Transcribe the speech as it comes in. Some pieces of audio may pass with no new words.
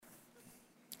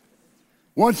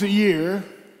Once a year,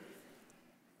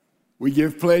 we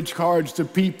give pledge cards to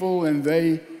people, and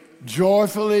they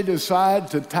joyfully decide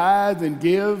to tithe and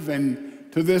give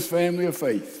and to this family of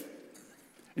faith.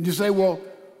 And you say, well,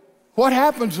 what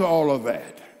happens to all of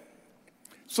that?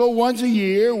 So once a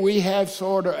year, we have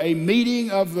sort of a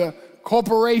meeting of the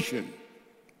corporation.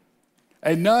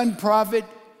 A nonprofit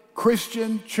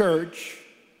Christian church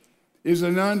is a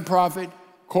nonprofit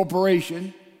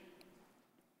corporation,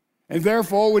 and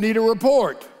therefore we need a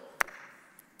report.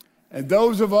 And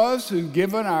those of us who've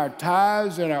given our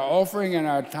tithes and our offering and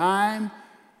our time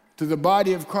to the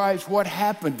body of Christ, what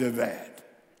happened to that?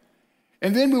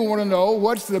 And then we want to know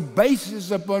what's the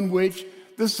basis upon which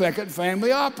the second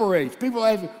family operates. People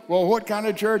ask, well, what kind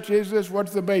of church is this?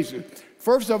 What's the basis?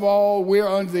 First of all, we're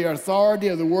under the authority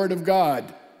of the Word of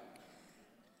God.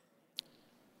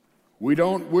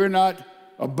 We're not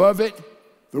above it.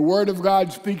 The Word of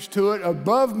God speaks to it.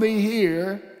 Above me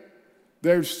here,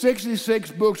 there's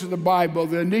 66 books of the Bible.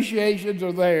 The initiations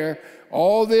are there.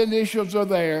 All the initials are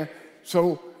there.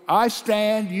 So I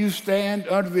stand, you stand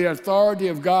under the authority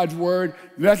of God's Word,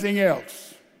 nothing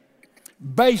else.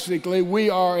 Basically,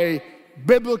 we are a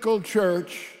biblical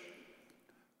church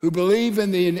who believe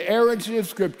in the inerrancy of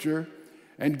Scripture,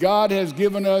 and God has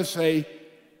given us a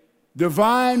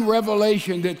divine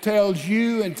revelation that tells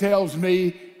you and tells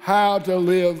me how to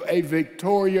live a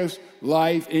victorious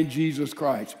life in Jesus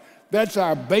Christ. That's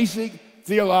our basic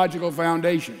theological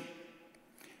foundation.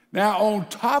 Now, on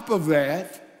top of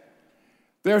that,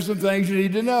 there's some things you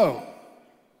need to know.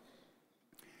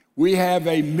 We have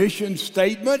a mission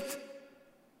statement.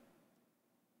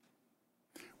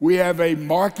 We have a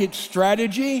market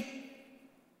strategy.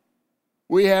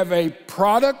 We have a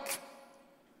product.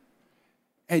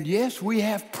 And yes, we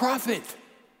have profit.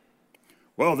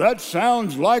 Well, that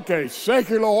sounds like a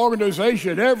secular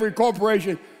organization, every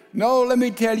corporation. No, let me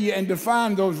tell you and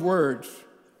define those words.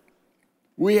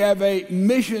 We have a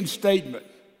mission statement.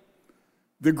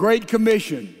 The Great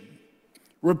Commission,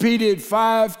 repeated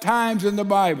 5 times in the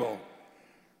Bible.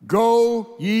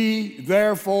 Go ye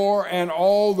therefore and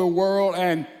all the world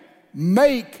and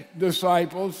make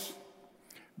disciples,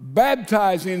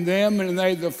 baptizing them in the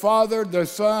name of the Father, the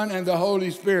Son, and the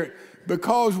Holy Spirit.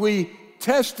 Because we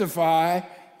testify,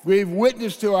 we've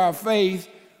witnessed to our faith,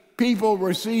 people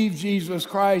receive Jesus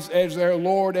Christ as their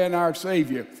Lord and our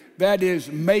Savior. That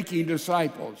is making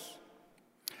disciples.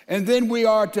 And then we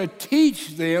are to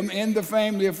teach them in the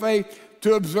family of faith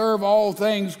to observe all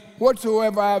things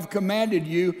whatsoever I have commanded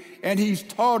you, and he's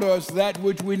taught us that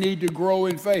which we need to grow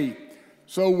in faith.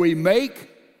 So we make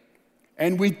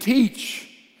and we teach.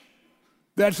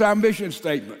 That's our mission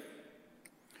statement.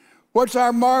 What's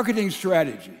our marketing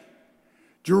strategy?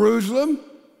 Jerusalem,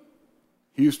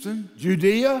 Houston,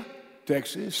 Judea,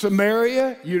 Texas,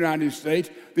 Samaria, United States,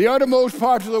 the uttermost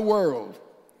parts of the world.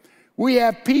 We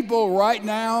have people right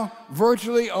now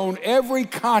virtually on every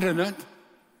continent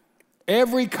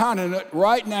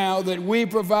right now that we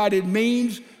provided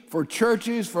means for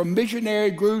churches, for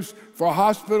missionary groups, for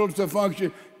hospitals to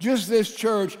function. Just this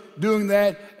church doing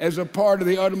that as a part of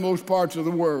the uttermost parts of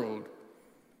the world.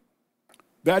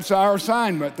 That's our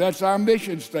assignment. That's our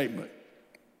mission statement.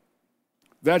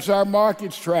 That's our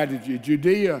market strategy,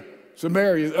 Judea,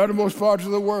 Samaria, the uttermost parts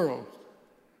of the world.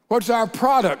 What's our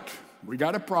product? We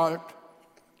got a product.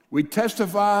 We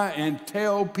testify and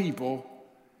tell people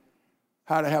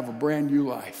how to have a brand new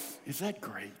life. Is that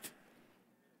great?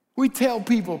 We tell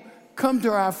people, come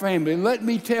to our family. Let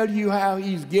me tell you how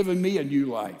he's given me a new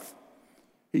life.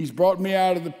 He's brought me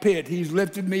out of the pit. He's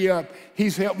lifted me up.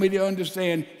 He's helped me to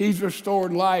understand. He's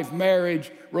restored life,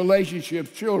 marriage, relationships,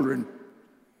 children.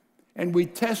 And we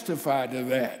testify to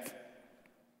that.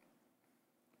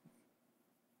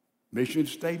 Mission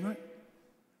statement,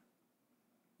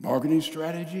 marketing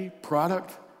strategy,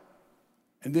 product,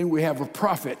 and then we have a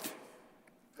profit.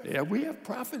 Yeah, we have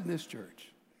profit in this church.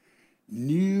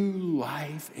 New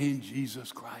life in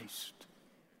Jesus Christ.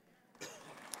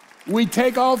 We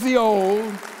take off the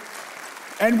old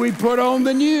and we put on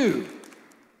the new.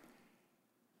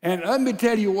 And let me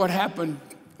tell you what happened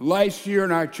last year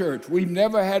in our church. We've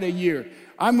never had a year.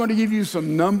 I'm going to give you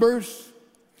some numbers.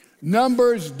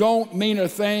 Numbers don't mean a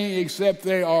thing except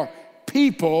they are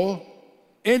people,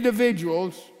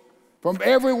 individuals from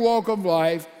every walk of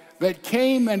life that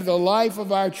came into the life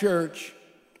of our church.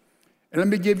 And let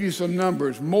me give you some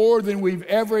numbers, more than we've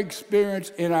ever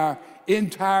experienced in our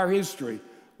entire history.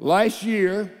 Last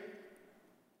year,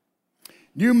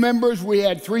 new members, we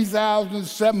had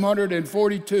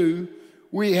 3,742.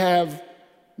 We have,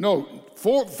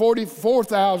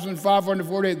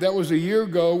 44,548. That was a year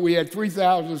ago. We had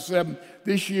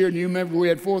this year, new members, we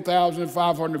had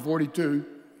 4,542.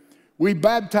 We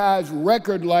baptized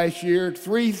record last year,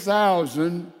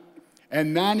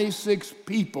 3,096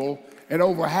 people, and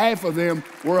over half of them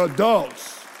were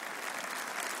adults.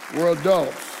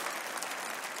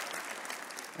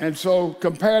 And so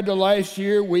compared to last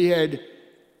year, we had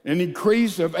an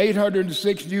increase of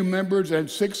 806 new members and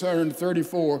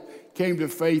 634 came to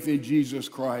faith in Jesus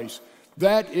Christ.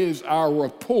 That is our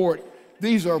report.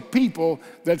 These are people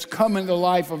that's come in the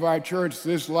life of our church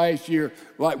this last year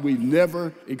like we've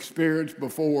never experienced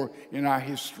before in our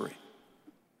history.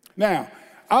 Now,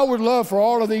 I would love for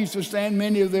all of these to stand.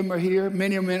 Many of them are here.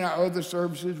 Many of them in our other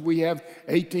services. We have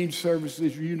 18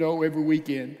 services, you know, every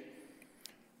weekend.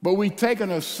 But we've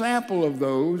taken a sample of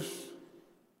those,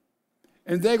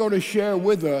 and they're going to share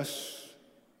with us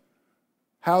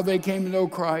how they came to know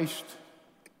Christ,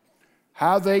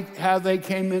 how they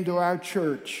came into our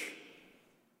church.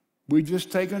 We've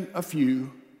just taken a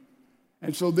few,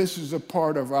 and so this is a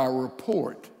part of our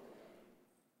report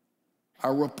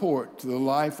to the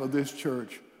life of this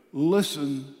church.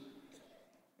 Listen,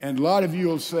 and a lot of you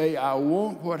will say, I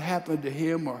want what happened to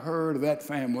him or her or that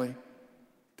family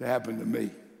to happen to me.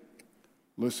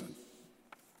 Listen.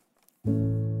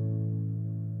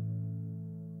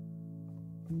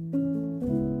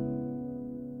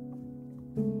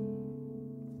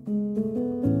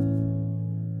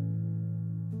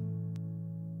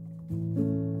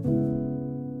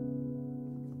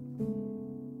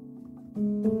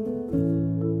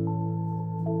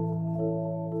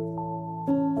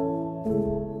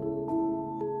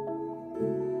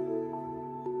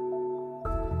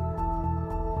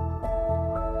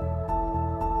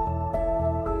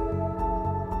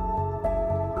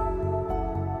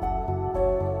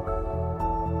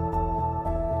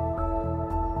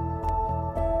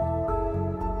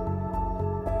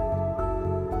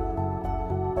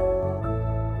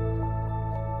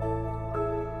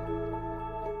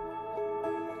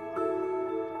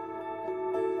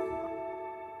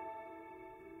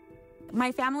 My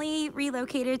family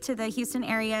relocated to the Houston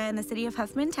area in the city of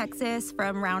Huffman, Texas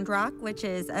from Round Rock, which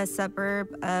is a suburb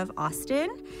of Austin,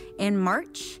 in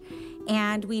March.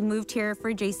 And we moved here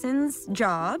for Jason's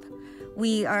job.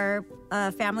 We are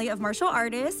a family of martial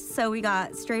artists, so we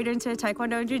got straight into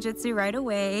Taekwondo and Jiu-Jitsu right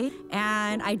away.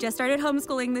 And I just started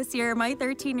homeschooling this year, my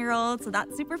 13-year-old, so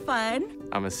that's super fun.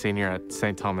 I'm a senior at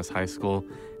St. Thomas High School.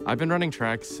 I've been running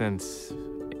track since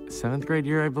 7th grade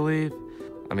year, I believe.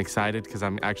 I'm excited because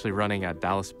I'm actually running at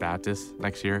Dallas Baptist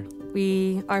next year.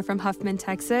 We are from Huffman,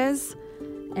 Texas,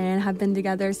 and have been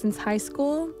together since high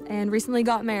school and recently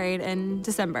got married in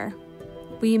December.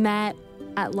 We met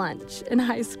at lunch in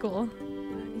high school.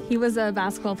 He was a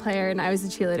basketball player and I was a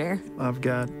cheerleader. I've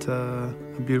got a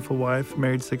beautiful wife,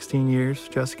 married 16 years,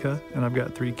 Jessica, and I've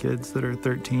got 3 kids that are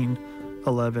 13,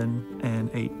 11, and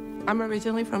 8. I'm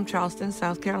originally from Charleston,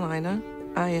 South Carolina.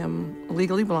 I am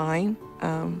legally blind.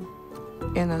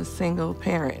 And a single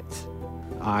parent.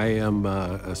 I am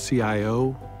a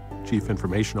CIO, Chief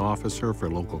Information Officer for a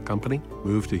local company.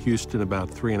 Moved to Houston about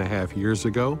 3.5 years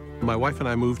ago. My wife and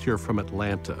I moved here from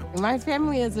Atlanta. My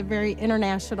family is a very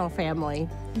international family.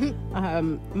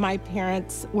 My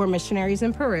parents were missionaries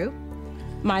in Peru.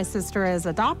 My sister is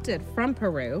adopted from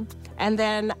Peru. And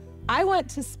then I went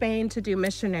to Spain to do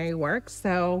missionary work,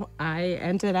 so I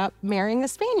ended up marrying a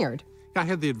Spaniard. I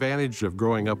had the advantage of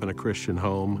growing up in a Christian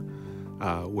home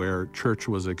where church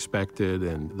was expected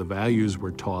and the values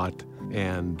were taught,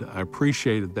 and I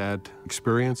appreciated that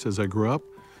experience as I grew up.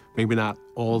 Maybe not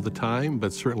all the time,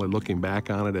 but certainly looking back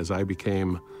on it as I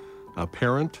became a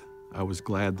parent, I was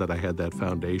glad that I had that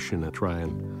foundation to try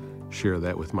and share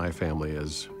that with my family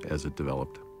as it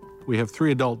developed. We have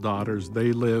 3 adult daughters.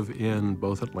 They live in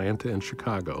both Atlanta and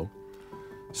Chicago.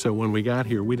 So when we got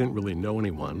here, we didn't really know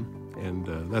anyone, and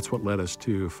that's what led us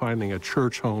to finding a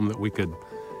church home that we could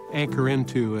anchor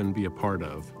into and be a part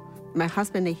of. My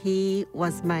husband, he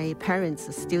was my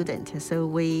parents' student, so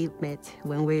we met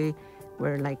when we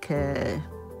were like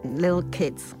little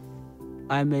kids.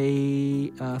 I'm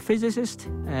a physicist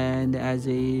and as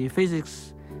a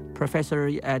physics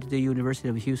professor at the University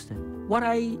of Houston. What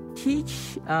I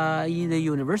teach in the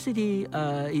university,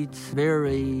 it's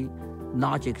very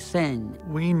logic sense.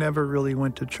 We never really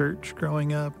went to church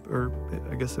growing up, or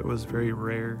I guess it was very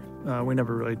rare. We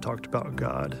never really talked about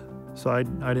God. So I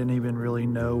didn't even really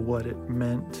know what it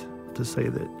meant to say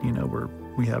that, you know,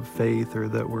 we have faith or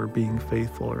that we're being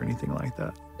faithful or anything like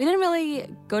that. We didn't really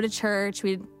go to church.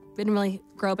 We didn't really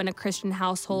grow up in a Christian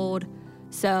household.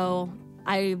 So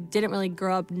I didn't really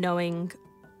grow up knowing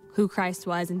who Christ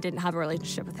was and didn't have a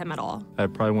relationship with him at all. I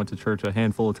probably went to church a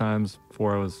handful of times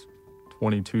before I was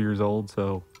 22 years old,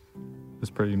 so was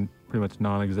pretty much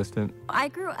non-existent. I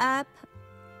grew up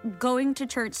going to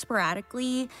church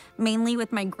sporadically, mainly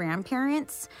with my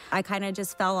grandparents. I kind of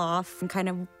just fell off and kind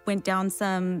of went down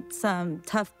some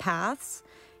tough paths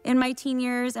in my teen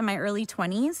years and my early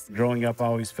 20s. Growing up, I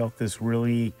always felt this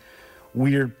really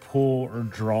weird pull or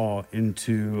draw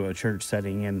into a church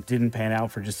setting, and didn't pan out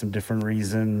for just some different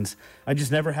reasons. I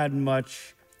just never had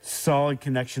much solid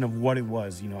connection of what it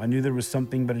was. I knew there was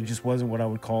something, but it just wasn't what I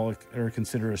would call or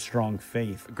consider a strong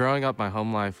faith. Growing up, my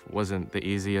home life wasn't the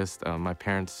easiest. My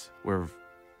parents were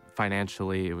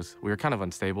financially, we were kind of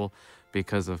unstable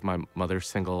because of my mother's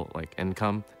single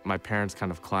income. My parents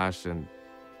kind of clashed, and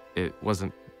it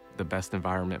wasn't the best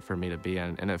environment for me to be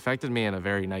in, and it affected me in a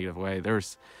very negative way. There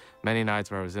was many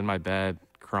nights where I was in my bed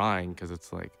crying because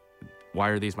it's like, why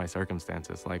are these my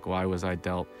circumstances? Why was I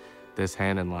dealt this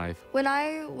hand in life? When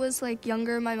I was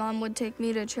younger, my mom would take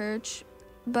me to church,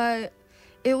 but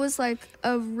it was a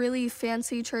really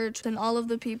fancy church, and all of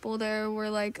the people there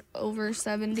were over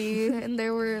 70 and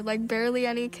there were barely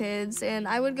any kids, and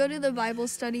I would go to the Bible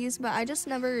studies, but I just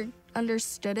never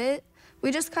understood it.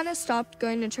 We just kind of stopped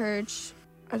going to church.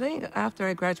 I think after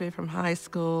I graduated from high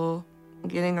school,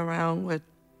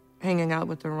 hanging out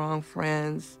with the wrong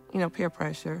friends, peer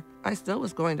pressure, I still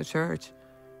was going to church.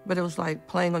 But it was like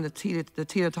playing on the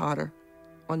teeter-totter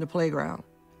on the playground.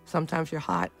 Sometimes you're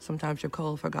hot, sometimes you're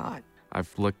cold for God.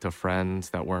 I've looked to friends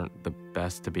that weren't the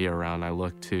best to be around. I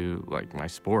looked to my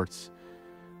sports,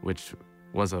 which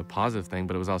was a positive thing,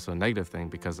 but it was also a negative thing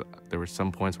because there were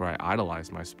some points where I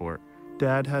idolized my sport.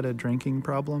 Dad had a drinking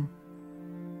problem.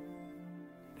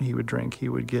 He would drink, he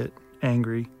would get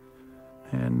angry,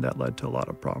 and that led to a lot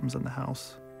of problems in the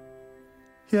house.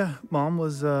 Yeah, Mom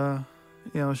was,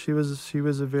 she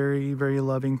was a very, very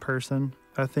loving person.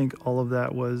 I think all of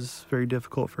that was very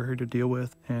difficult for her to deal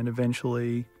with, and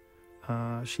eventually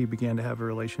she began to have a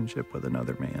relationship with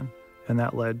another man, and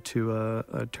that led to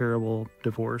a terrible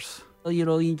divorce.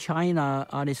 In China,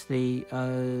 honestly,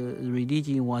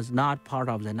 religion was not part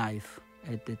of the life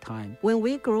at the time. When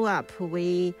we grew up,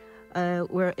 we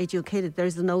were educated.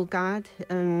 There's no God.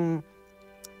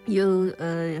 You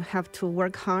have to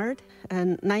work hard.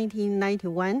 In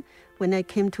 1991, when I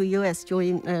came to U.S.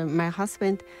 join my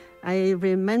husband, I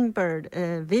remembered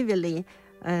vividly.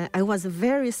 I was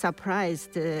very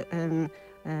surprised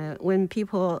when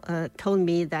people told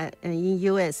me that in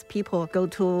U.S. people go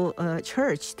to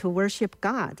church to worship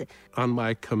God. On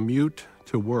my commute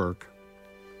to work,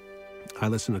 I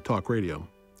listened to talk radio,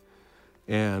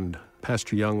 and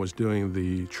Pastor Young was doing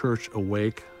the Church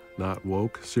Awake, Not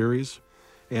Woke series.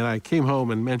 And I came home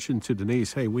and mentioned to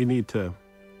Denise, hey, we need to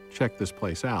check this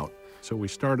place out. So we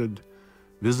started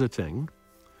visiting,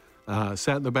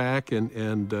 sat in the back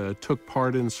and took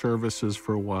part in services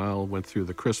for a while, went through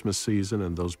the Christmas season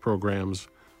and those programs.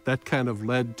 That kind of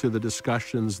led to the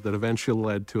discussions that eventually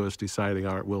led to us deciding,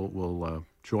 all right, we'll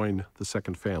join the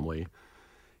second family.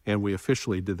 And we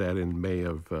officially did that in May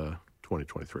of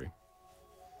 2023.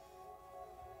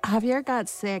 Javier got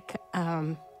sick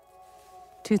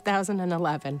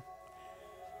 2011.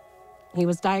 He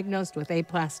was diagnosed with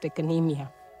aplastic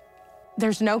anemia.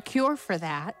 There's no cure for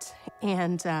that,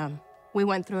 and we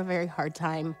went through a very hard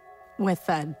time with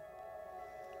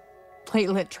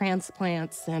platelet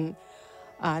transplants and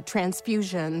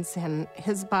transfusions, and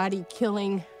his body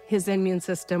killing his immune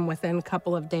system within a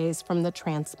couple of days from the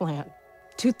transplant.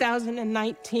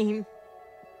 2019,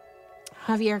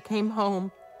 Javier came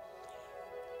home,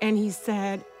 and he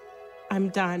said, I'm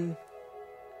done.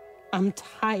 I'm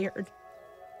tired.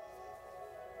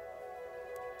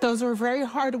 Those were very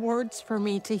hard words for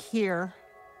me to hear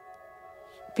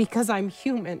because I'm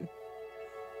human.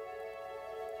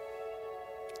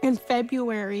 In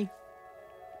February,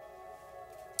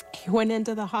 he went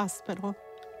into the hospital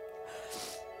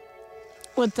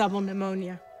with double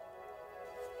pneumonia.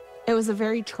 It was a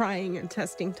very trying and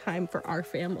testing time for our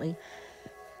family.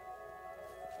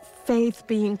 Faith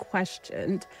being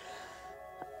questioned,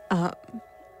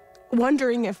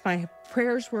 wondering if my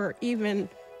prayers were even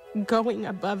going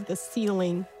above the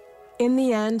ceiling. In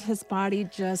the end, his body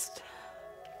just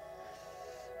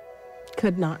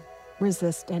could not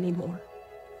resist anymore.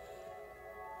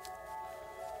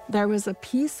 There was a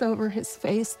peace over his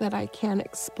face that I can't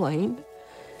explain.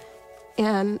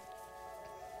 And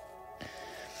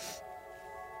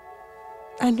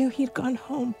I knew he'd gone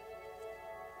home.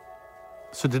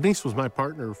 So Denise was my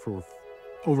partner for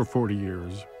over 40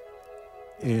 years.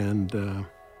 And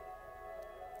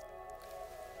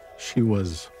she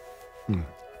was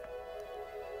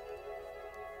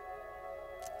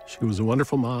a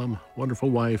wonderful mom, wonderful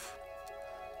wife.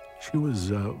 She was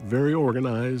very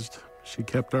organized. She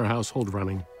kept our household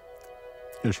running.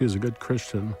 She was a good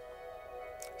Christian,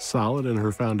 solid in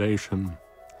her foundation.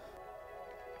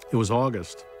 It was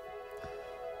August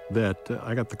that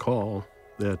I got the call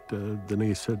that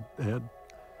Denise had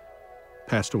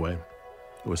passed away.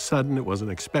 It was sudden, it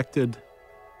wasn't expected.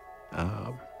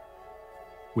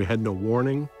 We had no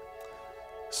warning,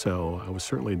 so I was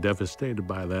certainly devastated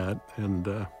by that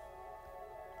and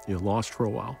lost for a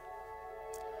while.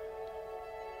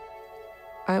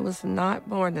 I was not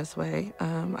born this way.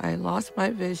 I lost my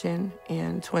vision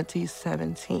in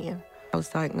 2017. I was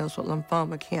diagnosed with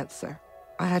lymphoma cancer.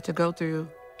 I had to go through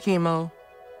chemo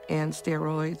and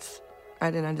steroids.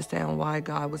 I didn't understand why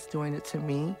God was doing it to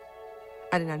me.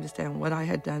 I didn't understand what I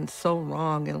had done so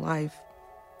wrong in life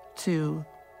to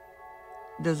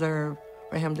deserve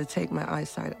for him to take my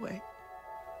eyesight away.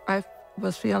 I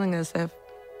was feeling as if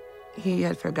he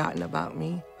had forgotten about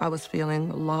me. I was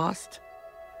feeling lost.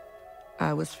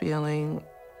 I was feeling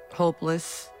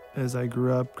hopeless. As I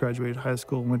grew up, graduated high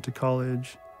school, went to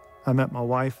college, I met my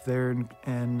wife there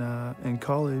in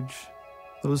college.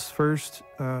 Those first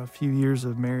few years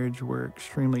of marriage were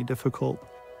extremely difficult.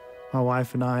 My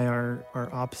wife and I are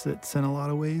opposites in a lot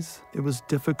of ways. It was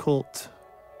difficult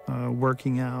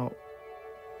working out,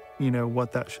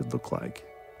 what that should look like.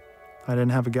 I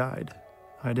didn't have a guide.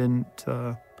 I didn't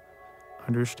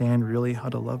understand really how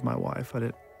to love my wife.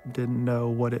 I didn't know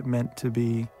what it meant to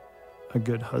be a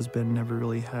good husband, never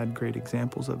really had great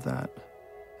examples of that.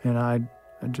 And I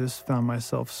just found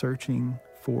myself searching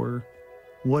for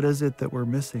what is it that we're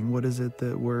missing? What is it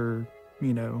that we're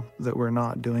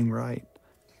not doing right?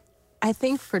 I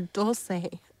think for Dulce,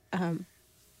 it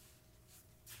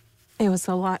was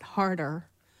a lot harder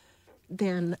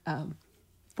than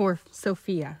for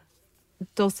Sophia.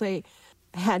 Dulce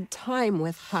had time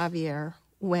with Javier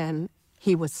when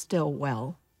he was still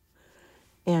well.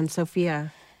 And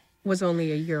Sophia was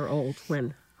only a year old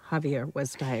when Javier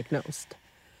was diagnosed.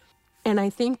 And I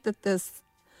think that this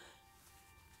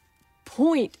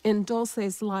point in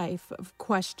Dulce's life of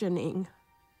questioning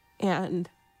and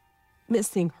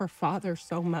missing her father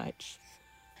so much.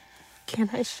 Can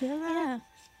I share that?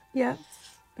 Yeah.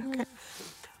 Yes? Okay.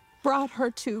 Brought her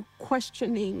to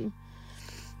questioning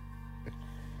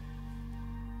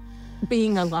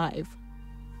being alive.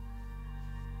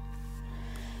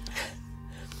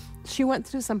 She went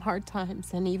through some hard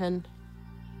times and even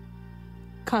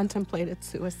contemplated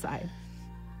suicide.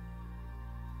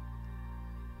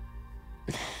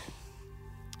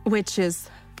 Which is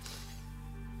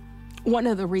one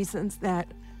of the reasons that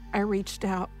I reached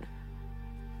out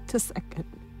to Second.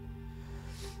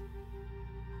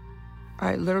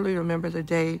 I literally remember the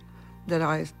day that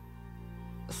I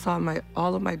saw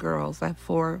all of my girls. I have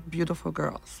 4 beautiful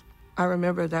girls. I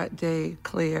remember that day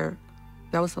clear.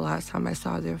 That was the last time I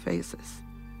saw their faces.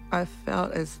 I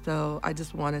felt as though I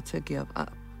just wanted to give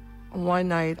up. One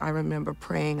night I remember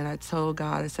praying and I told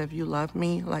God, I said, if you love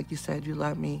me like you said you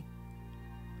love me,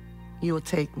 you will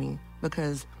take me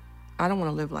because I don't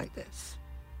want to live like this.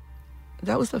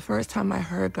 That was the first time I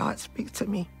heard God speak to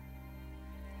me.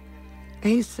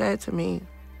 And he said to me,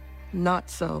 not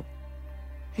so.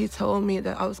 He told me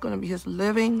that I was going to be his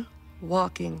living,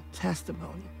 walking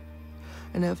testimony.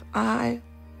 And if I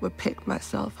would pick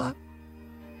myself up,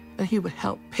 then he would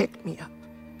help pick me up.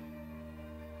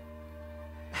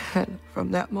 And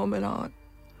from that moment on,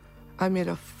 I made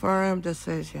a firm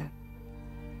decision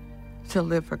to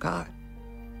live for God.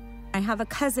 I have a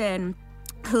cousin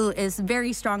who is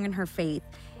very strong in her faith,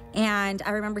 and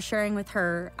I remember sharing with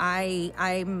her,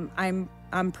 I'm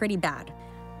pretty bad.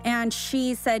 And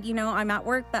she said, I'm at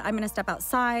work, but I'm going to step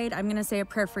outside. I'm going to say a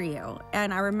prayer for you.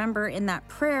 And I remember in that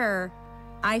prayer,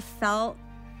 I felt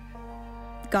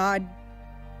God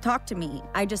talk to me.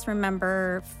 I just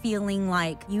remember feeling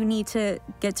like you need to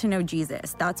get to know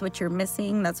Jesus. That's what you're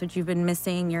missing. That's what you've been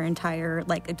missing your entire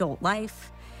adult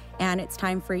life. And it's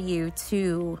time for you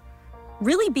to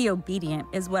really be obedient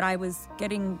is what I was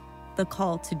getting the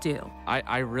call to do.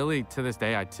 I really, to this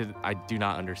day, I do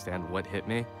not understand what hit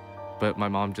me. But my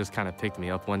mom just kind of picked me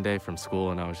up one day from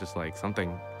school, and I was just like,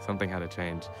 something had to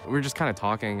change. We were just kind of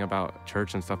talking about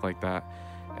church and stuff like that,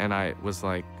 and I was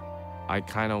like, I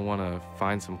kind of want to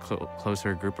find some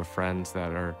closer group of friends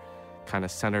that are kind of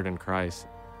centered in Christ.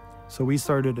 So we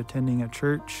started attending a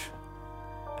church.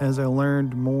 As I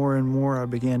learned more and more, I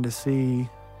began to see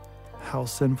how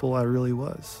sinful I really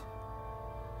was,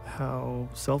 how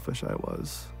selfish I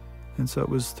was. And so it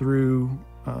was through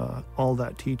all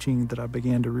that teaching that I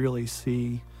began to really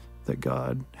see that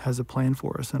God has a plan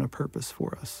for us and a purpose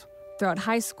for us. Throughout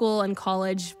high school and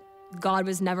college, God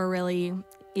was never really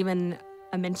even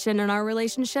a mention in our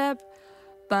relationship.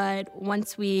 But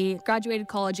once we graduated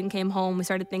college and came home, we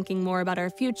started thinking more about our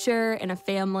future and a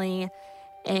family,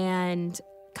 and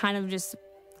kind of just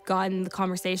got in the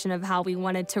conversation of how we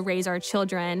wanted to raise our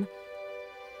children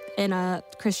in a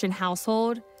Christian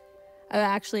household. I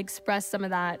actually expressed some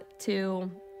of that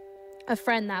to a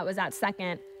friend that was at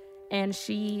Second, and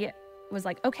she was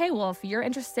like, okay, well, if you're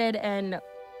interested in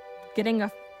getting a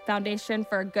foundation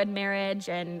for a good marriage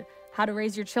and how to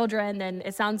raise your children, then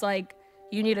it sounds like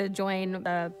you need to join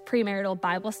the premarital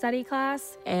Bible study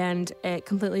class. And it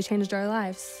completely changed our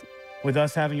lives. With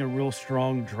us having a real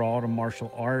strong draw to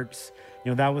martial arts,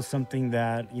 that was something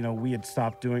that, we had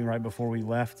stopped doing right before we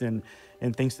left. And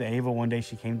thanks to Ava, one day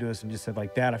she came to us and just said,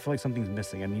 like, Dad, I feel like something's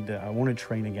missing. I want to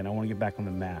train again. I want to get back on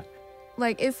the mat.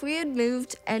 Like, if we had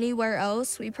moved anywhere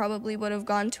else, we probably would have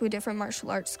gone to a different martial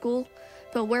arts school.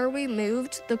 But where we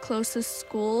moved, the closest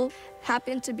school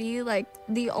happened to be, like,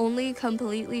 the only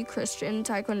completely Christian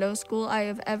Taekwondo school I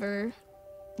have ever,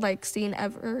 seen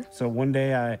ever. So one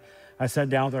day I sat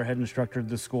down with our head instructor at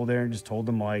the school there and just told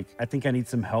him, I think I need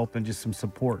some help and just some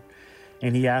support.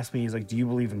 And he asked me, he's like, do you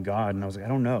believe in God? And I was like, I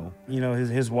don't know.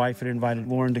 His wife had invited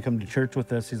Lauren to come to church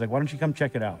with us. He's like, why don't you come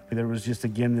check it out? There was just,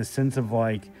 again, this sense of,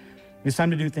 it's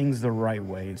time to do things the right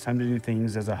way. It's time to do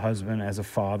things as a husband, as a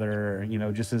father,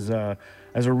 just as a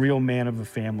real man of the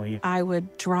family. I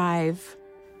would drive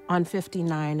on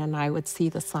 59 and I would see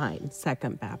the sign,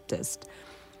 Second Baptist.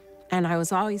 And I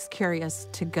was always curious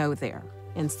to go there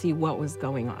and see what was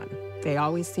going on. They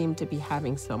always seemed to be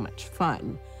having so much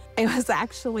fun. It was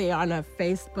actually on a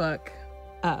Facebook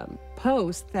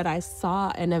post that I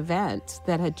saw an event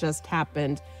that had just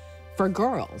happened for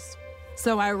girls.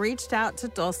 So I reached out to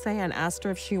Dulce and asked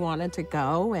her if she wanted to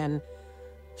go, and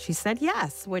she said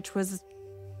yes, which was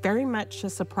very much a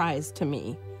surprise to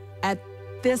me. At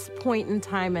this point in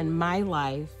time in my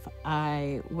life,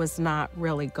 I was not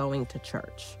really going to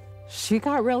church. She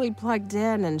got really plugged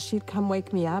in, and she'd come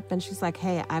wake me up, and she's like,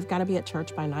 hey, I've got to be at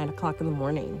church by 9 o'clock in the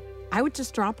morning. I would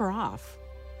just drop her off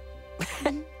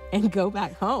and go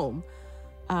back home.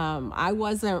 I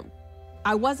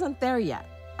wasn't there yet.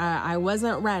 I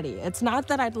wasn't ready. It's not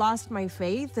that I'd lost my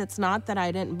faith. It's not that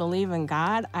I didn't believe in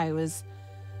God. I was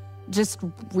just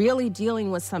really dealing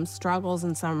with some struggles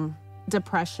and some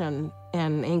depression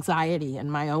and anxiety in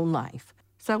my own life.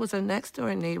 So it was a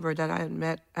next-door neighbor that I had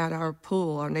met at our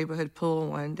pool, our neighborhood pool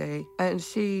one day, and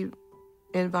she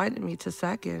invited me to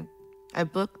Second. I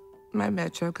booked my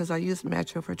Metro because I use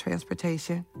Metro for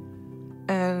transportation.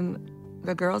 And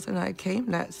the girls and I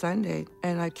came that Sunday,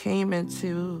 and I came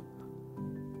into,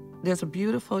 there's a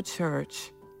beautiful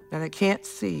church that I can't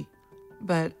see,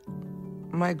 but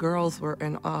my girls were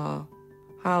in awe,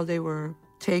 how they were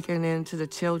taken into the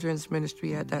children's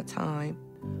ministry at that time.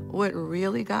 What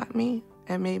really got me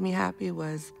and made me happy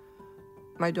was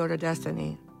my daughter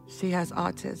Destiny. She has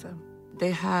autism.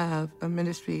 They have a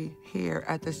ministry here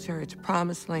at this church,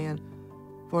 Promised Land,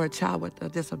 for a child with a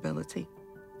disability.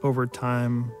 Over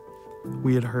time,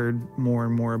 we had heard more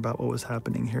and more about what was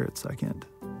happening here at Second.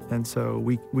 And so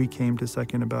we came to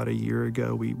Second about a year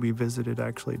ago. We visited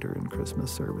actually during Christmas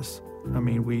service.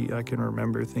 I can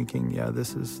remember thinking, yeah,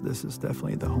 this is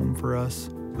definitely the home for us.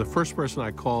 The first person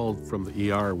I called from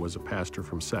the ER was a pastor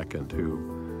from Second who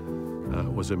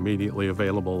was immediately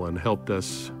available and helped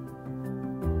us,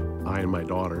 I and my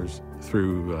daughters,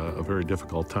 through a very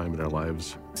difficult time in our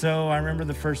lives. So I remember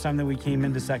the first time that we came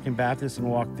into Second Baptist and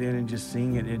walked in and just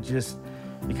seeing it,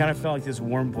 it kind of felt like this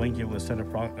warm blanket was set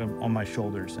up on my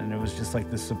shoulders, and it was just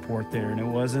like the support there. And it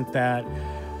wasn't that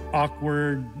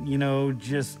awkward,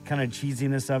 just kind of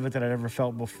cheesiness of it that I'd ever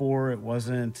felt before. It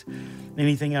wasn't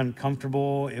anything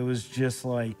uncomfortable. It was just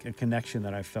like a connection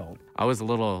that I felt. I was a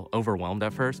little overwhelmed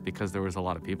at first because there was a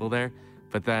lot of people there,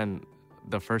 but then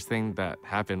the first thing that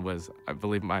happened was, I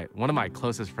believe one of my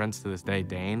closest friends to this day,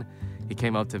 Dane, he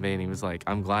came up to me and he was like,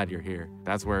 I'm glad you're here.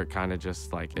 That's where it kind of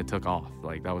just it took off.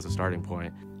 That was a starting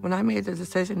point. When I made the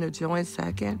decision to join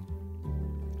Second,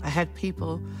 I had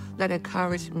people that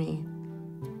encouraged me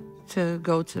to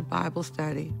go to Bible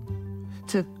study,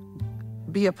 to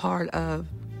be a part of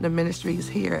the ministries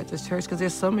here at this church, because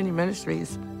there's so many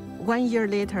ministries. 1 year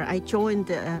later, I joined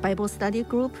a Bible study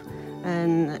group.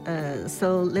 And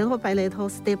so little by little,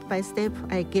 step by step,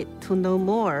 I get to know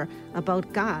more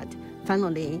about God.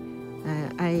 Finally,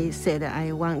 I said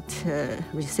I want to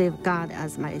receive God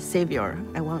as my Savior.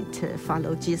 I want to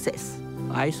follow Jesus.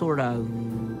 I sort of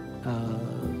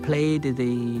played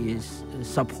the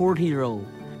supporting role.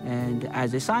 And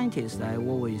as a scientist, I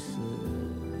always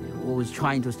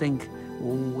trying to think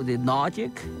the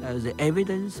logic, the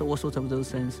evidence, all sorts of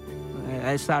those things.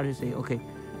 I started to say, okay,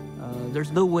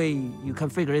 There's no way you can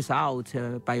figure this out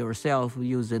by yourself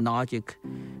using logic,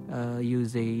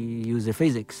 using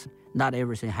physics. Not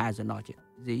everything has a logic.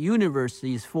 The universe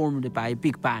is formed by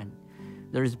Big Bang.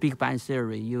 There's Big Bang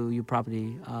theory. You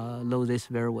probably know this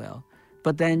very well.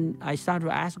 But then I started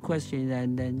to ask a question,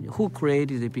 and then who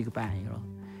created the Big Bang?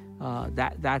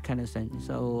 That kind of thing.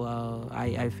 So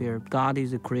I feel God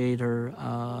is the creator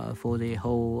for the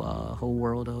whole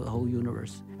world, the whole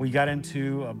universe. We got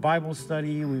into a Bible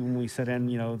study. When we sat in,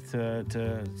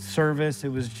 to service, it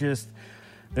was just,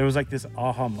 there was like this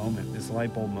aha moment, this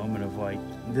light bulb moment of like,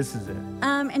 this is it.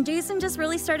 And Jason just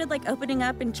really started like opening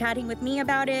up and chatting with me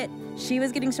about it. She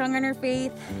was getting stronger in her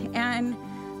faith, and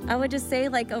I would just say,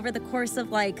 like, over the course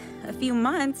of like a few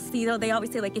months, they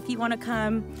always say, like, if you want to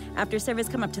come after service,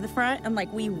 come up to the front. And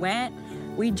like, we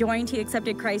joined, he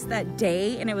accepted Christ that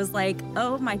day. And it was like,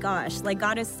 oh my gosh, like,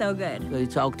 God is so good.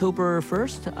 It's October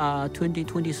 1st,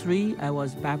 2023. I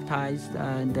was baptized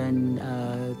and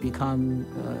then become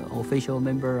official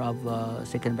member of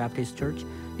Second Baptist Church.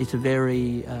 It's a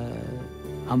very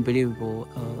unbelievable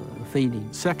feeling.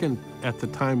 Second, at the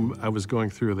time I was going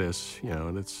through this,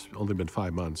 and it's only been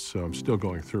 5 months, so I'm still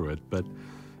going through it, but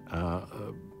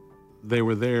they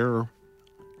were there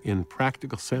in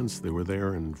practical sense, they were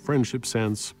there in friendship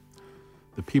sense.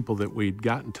 The people that we'd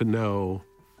gotten to know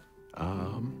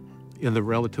in the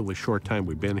relatively short time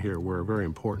we've been here were a very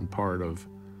important part of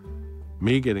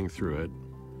me getting through it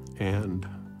and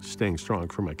staying strong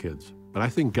for my kids. But I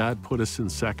think God put us in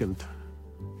second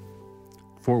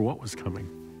for what was coming.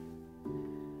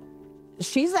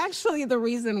 She's actually the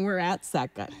reason we're at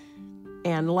second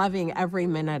and loving every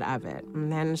minute of it.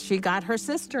 And then she got her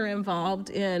sister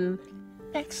involved in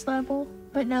Next Level,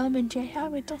 but now I'm in J-High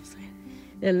with Dulce.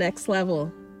 In Next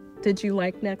Level. Did you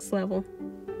like Next Level?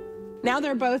 Now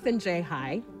they're both in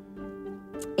J-High.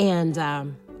 And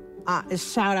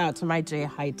shout out to my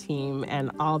J-High team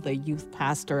and all the youth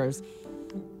pastors.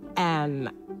 And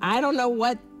I don't know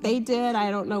what they did,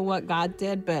 I don't know what God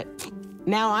did, but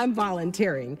now I'm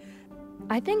volunteering.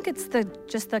 I think it's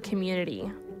just the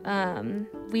community.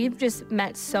 We've just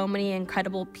met so many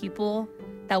incredible people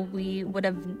that we would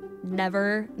have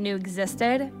never knew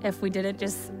existed if we didn't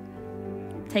just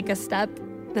take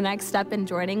the next step in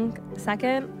joining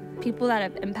Second. People that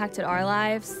have impacted our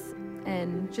lives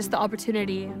and just the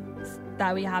opportunity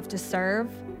that we have to serve.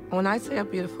 When I say a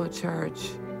beautiful church,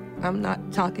 I'm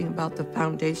not talking about the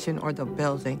foundation or the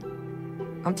building.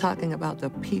 I'm talking about the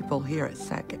people here at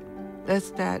Second. That's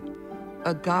that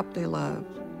agape love,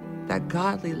 that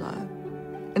godly love.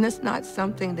 And it's not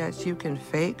something that you can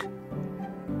fake.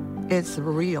 It's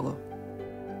real.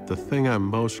 The thing I'm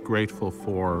most grateful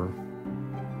for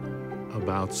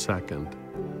about Second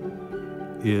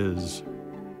is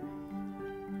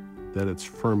that it's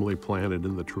firmly planted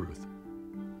in the truth.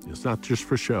 It's not just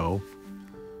for show,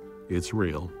 it's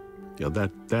real.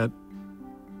 That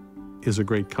is a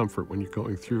great comfort when you're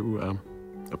going through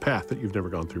a path that you've never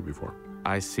gone through before.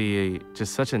 I see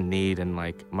just such a need in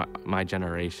like my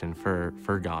generation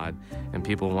for God, and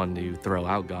people want to throw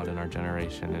out God in our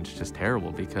generation. It's just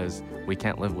terrible because we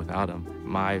can't live without him.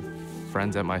 My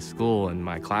friends at my school and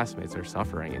my classmates are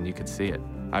suffering, and you could see it.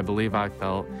 I believe I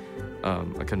felt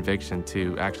a conviction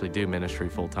to actually do ministry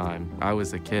full time. I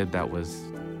was a kid that was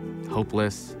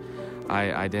hopeless.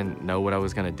 I didn't know what I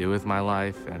was going to do with my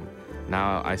life, and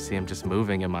now I see him just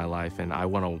moving in my life, and I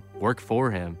want to work for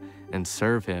him and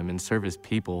serve his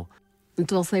people.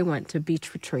 Dulce went to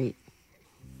beach retreat.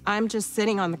 I'm just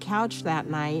sitting on the couch that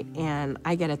night, and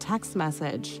I get a text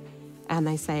message, and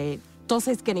they say,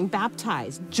 Dulce's getting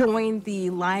baptized. Join the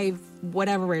live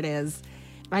whatever it is.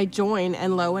 I join,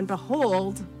 and lo and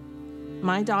behold,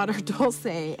 my daughter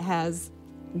Dulce has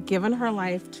given her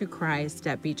life to Christ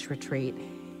at beach retreat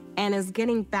and is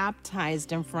getting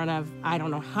baptized in front of I don't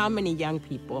know how many young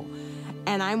people.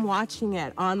 And I'm watching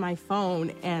it on my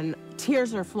phone, and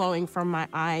tears are flowing from my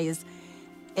eyes.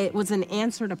 It was an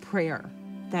answer to prayer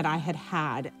that I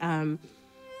had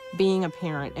being a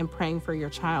parent and praying for your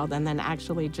child, and then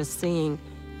actually just seeing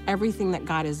everything that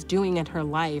God is doing in her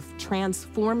life,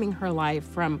 transforming her life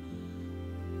from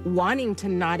wanting to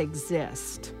not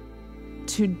exist,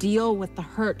 to deal with the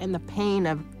hurt and the pain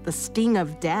of the sting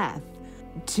of death,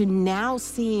 to now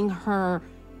seeing her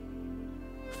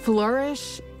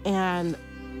flourish and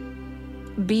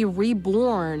be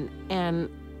reborn and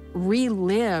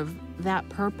relive that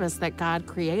purpose that God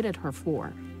created her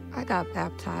for. I got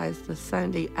baptized the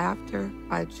Sunday after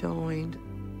I joined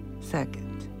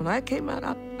Second. When I came up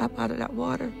out of that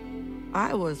water,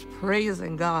 I was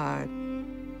praising God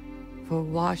for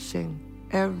washing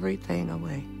everything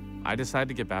away. I decided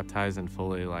to get baptized and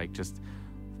fully just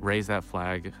raise that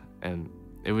flag And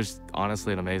it was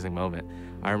honestly an amazing moment.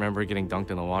 I remember getting dunked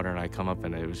in the water and I come up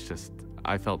and it was just,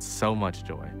 I felt so much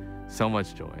joy.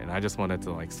 And I just wanted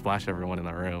to like splash everyone in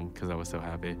the room because I was so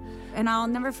happy. And I'll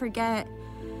never forget,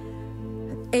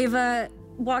 Ava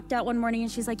walked out one morning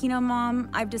and she's like, you know, Mom,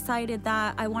 I've decided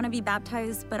that I want to be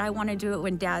baptized, but I want to do it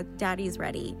when Daddy's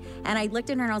ready. And I looked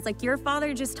at her and I was like, your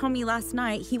father just told me last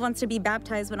night he wants to be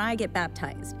baptized when I get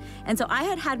baptized. And so I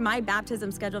had my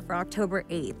baptism scheduled for October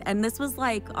 8th. And this was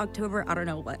like October, I don't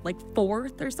know what, like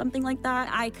 4th or something like that.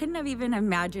 I couldn't have even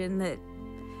imagined that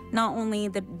not only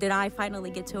did I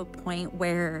finally get to a point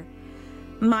where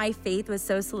my faith was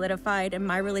so solidified and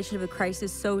my relationship with Christ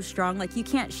is so strong, like you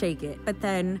can't shake it. But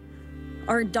then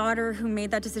our daughter, who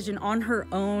made that decision on her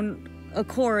own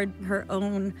accord, her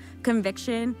own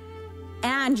conviction,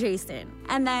 and Jason.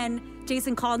 And then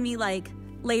Jason called me like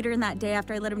later in that day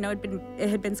after I let him know it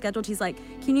had been scheduled. He's like,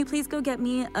 can you please go get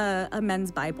me a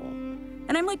men's Bible?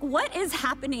 And I'm like, what is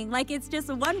happening? Like, it's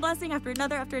just one blessing after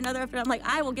another, after another, after. I'm like,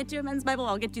 I will get you a men's Bible.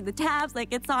 I'll get you the tabs.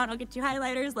 Like, it's on. I'll get you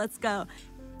highlighters. Let's go.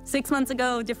 6 months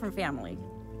ago, different family.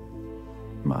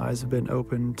 My eyes have been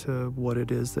opened to what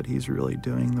it is that he's really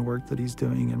doing, the work that he's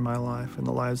doing in my life and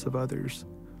the lives of others.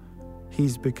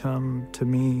 He's become, to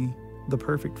me, the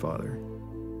perfect father.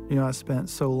 You know, I spent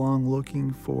so long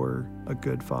looking for a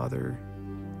good father,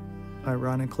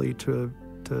 ironically, to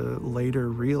later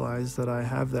realize that I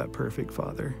have that perfect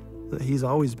father, that he's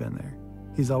always been there.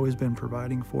 He's always been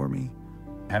providing for me.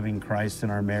 Having Christ in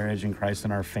our marriage and Christ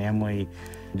in our family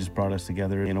just brought us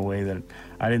together in a way that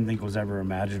I didn't think was ever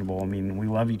imaginable. I mean, we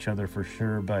love each other for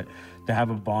sure, but to have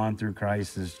a bond through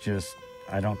Christ is just,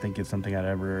 I don't think it's something I'd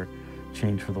ever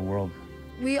change for the world.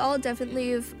 We all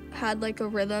definitely have had like a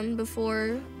rhythm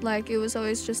before. Like it was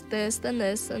always just this, then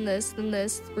this, then this, then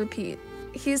this, repeat.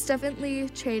 He's definitely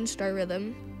changed our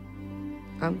rhythm.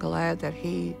 I'm glad that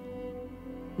he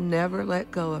never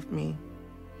let go of me.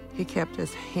 He kept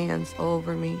his hands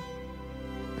over me,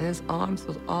 and his arms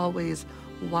was always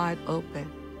wide open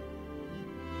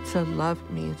to love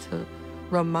me, to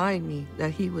remind me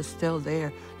that he was still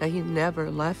there, that he never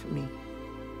left me.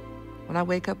 When I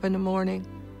wake up in the morning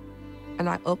and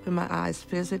I open my eyes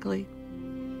physically,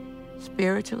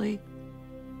 spiritually,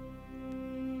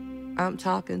 I'm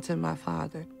talking to my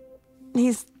Father.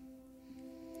 He's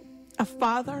a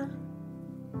father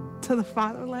to the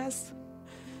fatherless.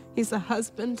 He's a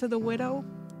husband to the widow.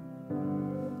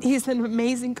 He's an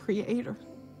amazing creator,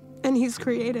 and he's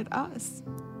created us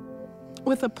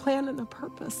with a plan and a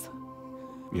purpose.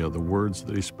 You know, the words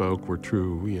that he spoke were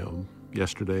true, you know,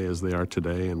 yesterday as they are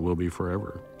today and will be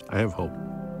forever. I have hope.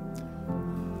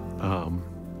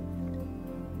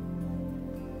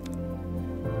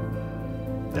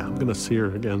 Yeah, I'm gonna see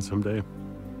her again someday.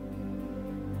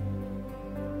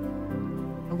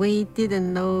 We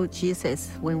didn't know Jesus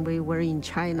when we were in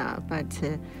China, but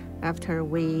after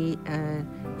we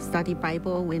study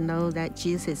Bible, we know that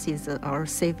Jesus is our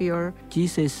Savior.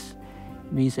 Jesus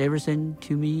means everything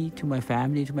to me, to my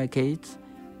family, to my kids.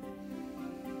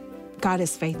 God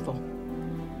is faithful,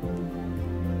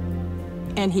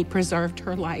 and he preserved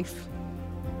her life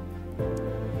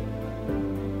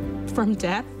from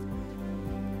death,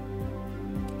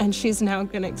 and she's now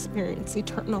going to experience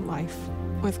eternal life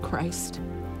with Christ.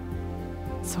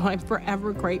 So I'm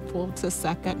forever grateful to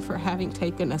Second for having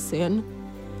taken us in,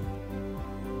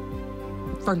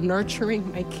 for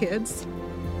nurturing my kids,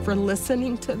 for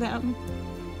listening to them,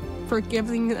 for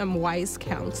giving them wise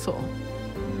counsel,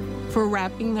 for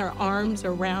wrapping their arms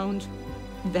around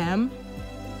them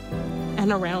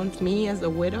and around me as a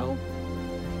widow.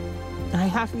 I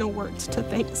have no words to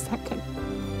thank Second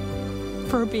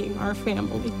for being our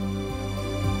family.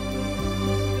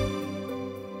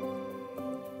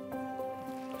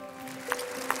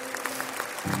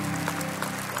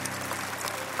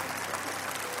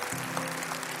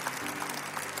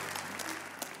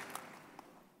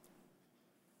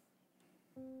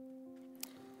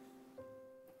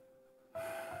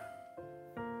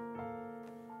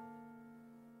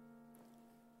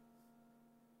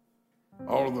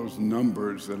 All of those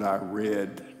numbers that I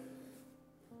read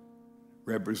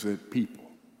represent people.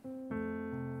 A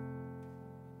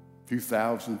few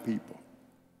thousand people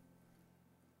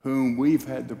whom we've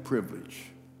had the privilege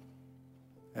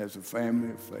as a family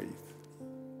of faith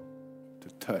to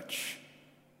touch.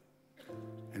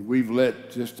 And we've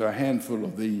let just a handful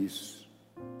of these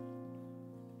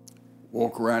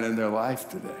walk around in their life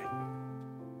today.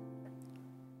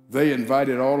 They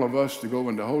invited all of us to go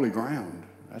into holy ground.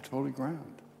 That's holy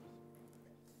ground.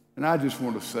 And I just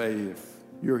want to say, if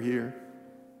you're here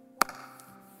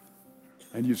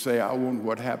and you say, I wonder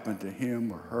what happened to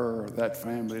him or her or that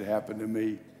family that happened to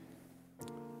me,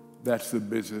 That's the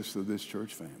business of this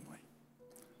church family.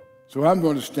 So I'm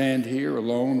going to stand here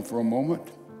alone for a moment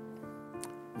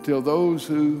until those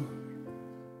who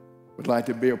would like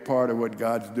to be a part of what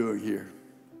God's doing here.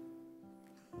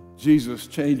 Jesus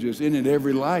changes in and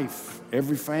every life,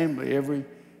 every family, every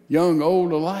young,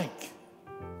 old alike.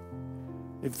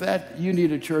 If you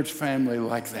need a church family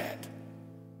like that,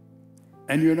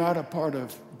 and you're not a part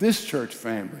of this church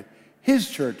family, his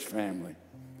church family,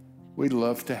 we'd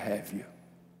love to have you.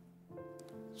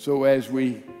 So as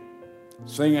we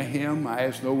sing a hymn, I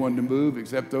ask no one to move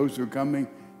except those who are coming,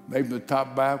 maybe the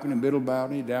top balcony, middle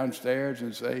balcony, downstairs,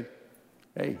 and say,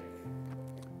 hey,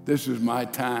 this is my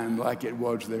time like it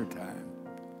was their time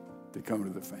to come to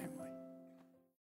the family.